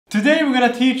Today we're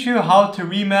gonna teach you how to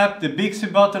remap the Bixby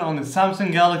button on the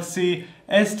Samsung Galaxy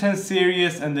S10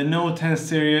 series and the Note 10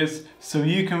 series, so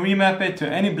you can remap it to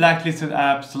any blacklisted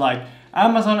apps like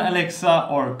Amazon Alexa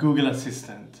or Google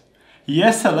Assistant.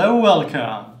 Yes, hello,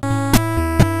 welcome!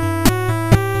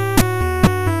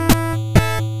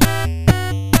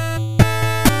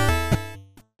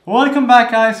 Welcome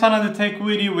back guys to another tech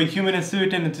video with Human and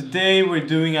Suten, and today we're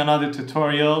doing another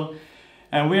tutorial.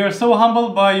 And we are so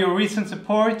humbled by your recent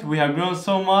support. We have grown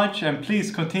so much, and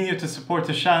please continue to support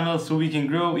the channel so we can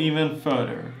grow even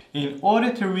further. In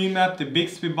order to remap the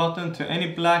Bixby button to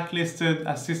any blacklisted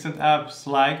assistant apps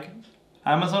like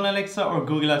Amazon Alexa or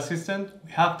Google Assistant,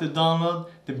 we have to download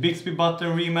the Bixby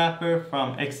button remapper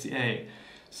from XDA.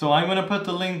 So I'm gonna put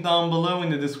the link down below in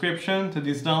the description to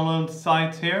this download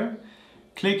site here.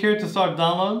 Click here to start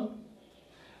download.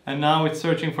 And now it's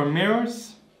searching for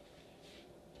mirrors.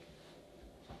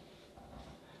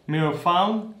 Mirror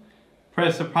found.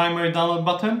 Press the primary download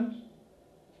button.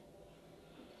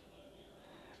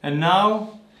 And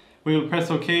now we will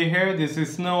press OK here. This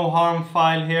is no harm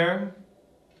file here.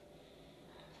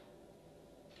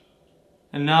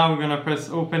 And now we're gonna press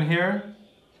open here.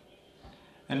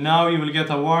 And now you will get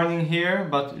a warning here,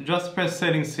 but just press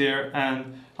settings here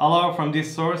and allow from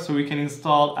this source so we can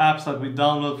install apps that we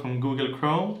download from Google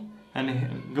Chrome.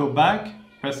 And go back,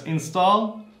 press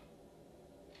install.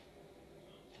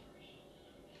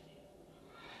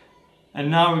 And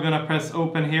now we're gonna press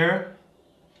open here.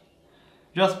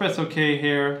 Just press OK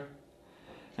here.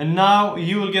 And now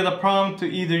you will get a prompt to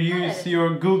either use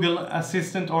your Google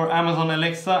Assistant or Amazon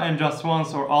Alexa, and just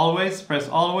once or always, press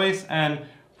always and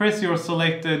press your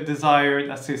selected desired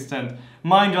assistant.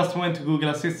 Mine just went to Google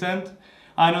Assistant.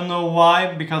 I don't know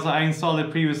why, because I installed it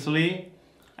previously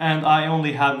and I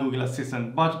only have Google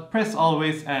Assistant. But press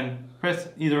always and press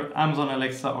either Amazon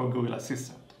Alexa or Google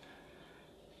Assistant.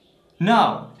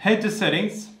 Now, head to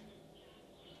settings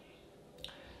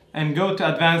and go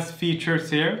to advanced features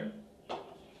here.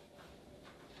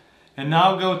 And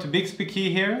now go to Bixby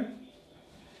key here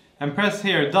and press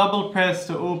here, double press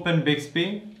to open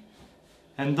Bixby.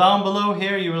 And down below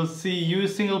here you will see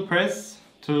use single press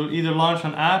to either launch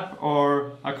an app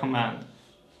or a command.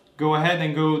 Go ahead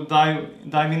and go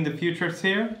dive in the features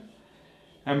here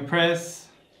and press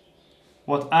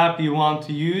what app you want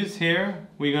to use here.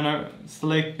 We're gonna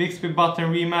select Bixby button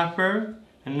remapper,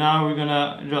 and now we're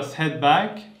gonna just head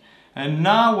back. And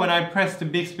now when I press the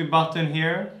Bixby button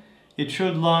here, it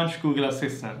should launch Google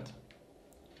Assistant.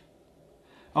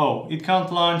 Oh, it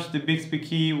can't launch the Bixby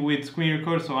key with screen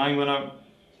record, so I'm gonna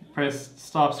press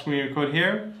stop screen record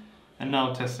here and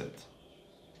now test it.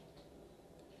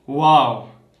 Wow,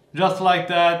 just like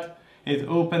that, it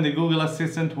opened the Google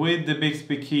Assistant with the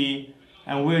Bixby key.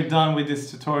 And we're done with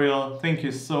this tutorial. Thank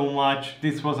you so much.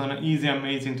 This was an easy,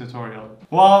 amazing tutorial.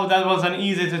 Wow, that was an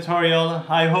easy tutorial.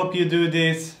 I hope you do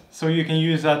this so you can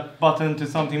use that button to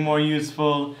something more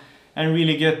useful and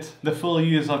really get the full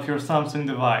use of your Samsung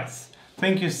device.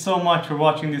 Thank you so much for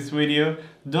watching this video.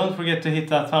 Don't forget to hit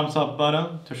that thumbs up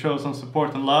button to show some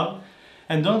support and love.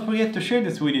 And don't forget to share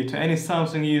this video to any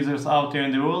Samsung users out there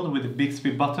in the world with the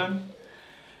Bixby button.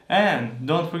 And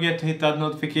don't forget to hit that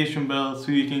notification bell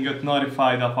so you can get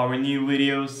notified of our new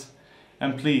videos.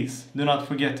 And please do not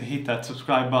forget to hit that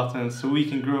subscribe button so we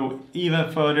can grow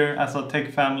even further as a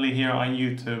tech family here on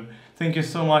YouTube. Thank you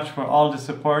so much for all the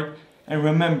support, and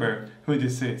remember who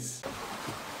this is.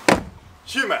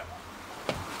 Human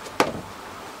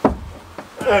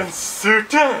and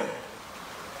Suten!